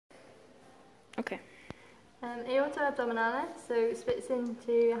Okay. Aorta abdominalis, so splits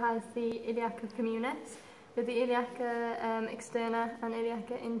into, has the iliaca communis, with the iliaca externa and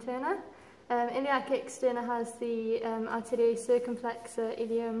iliaca interna. Iliaca externa has the arteria circumflexa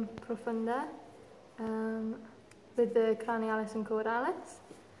ilium profunda, with the cranialis and caudalis.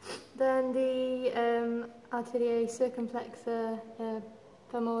 Then the arteria circumflexa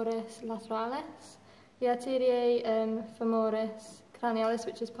femoris lateralis, the arteria femoris cranialis,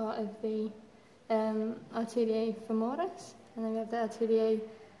 which is part of the arteria femoris, and then we have the arteria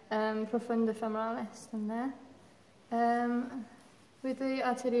profunda femoralis in there. With the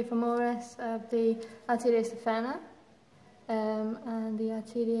arteria femoris, the arteria saphenna, and the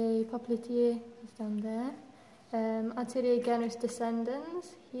arteria popliteae is down there. Arteria genus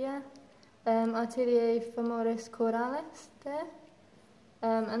descendens here, arteria femoris caudalis there,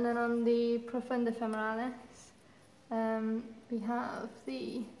 and then on the profunda femoralis we have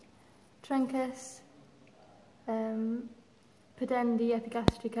the truncus pedendi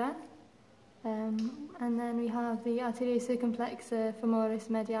epigastrica, and then we have the arteria circumflexa femoris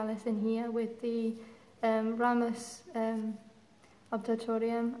medialis in here with the ramus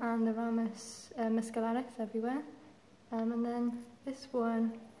obturatorium and the ramus muscularis everywhere. And then this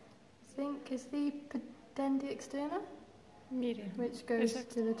one, I think, is the pedendi externa, which goes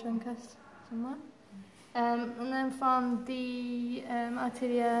to the truncus somewhere. And then from the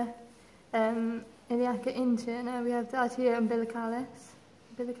arteria iliaca interna, we have the arteria umbilicalis,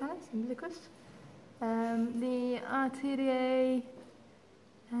 umbilicus. The arteria,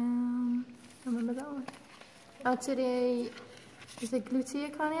 I remember that one. Arteria, is it glutea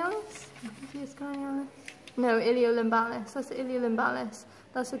cranialis? Gluteus cranialis? No, iliolimbalis. That's the iliolimbalis.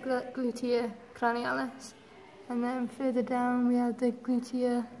 That's the glutea cranialis. And then further down we have the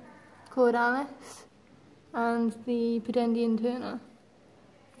glutea caudalis and the pedendi interna.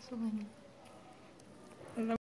 That's all I know.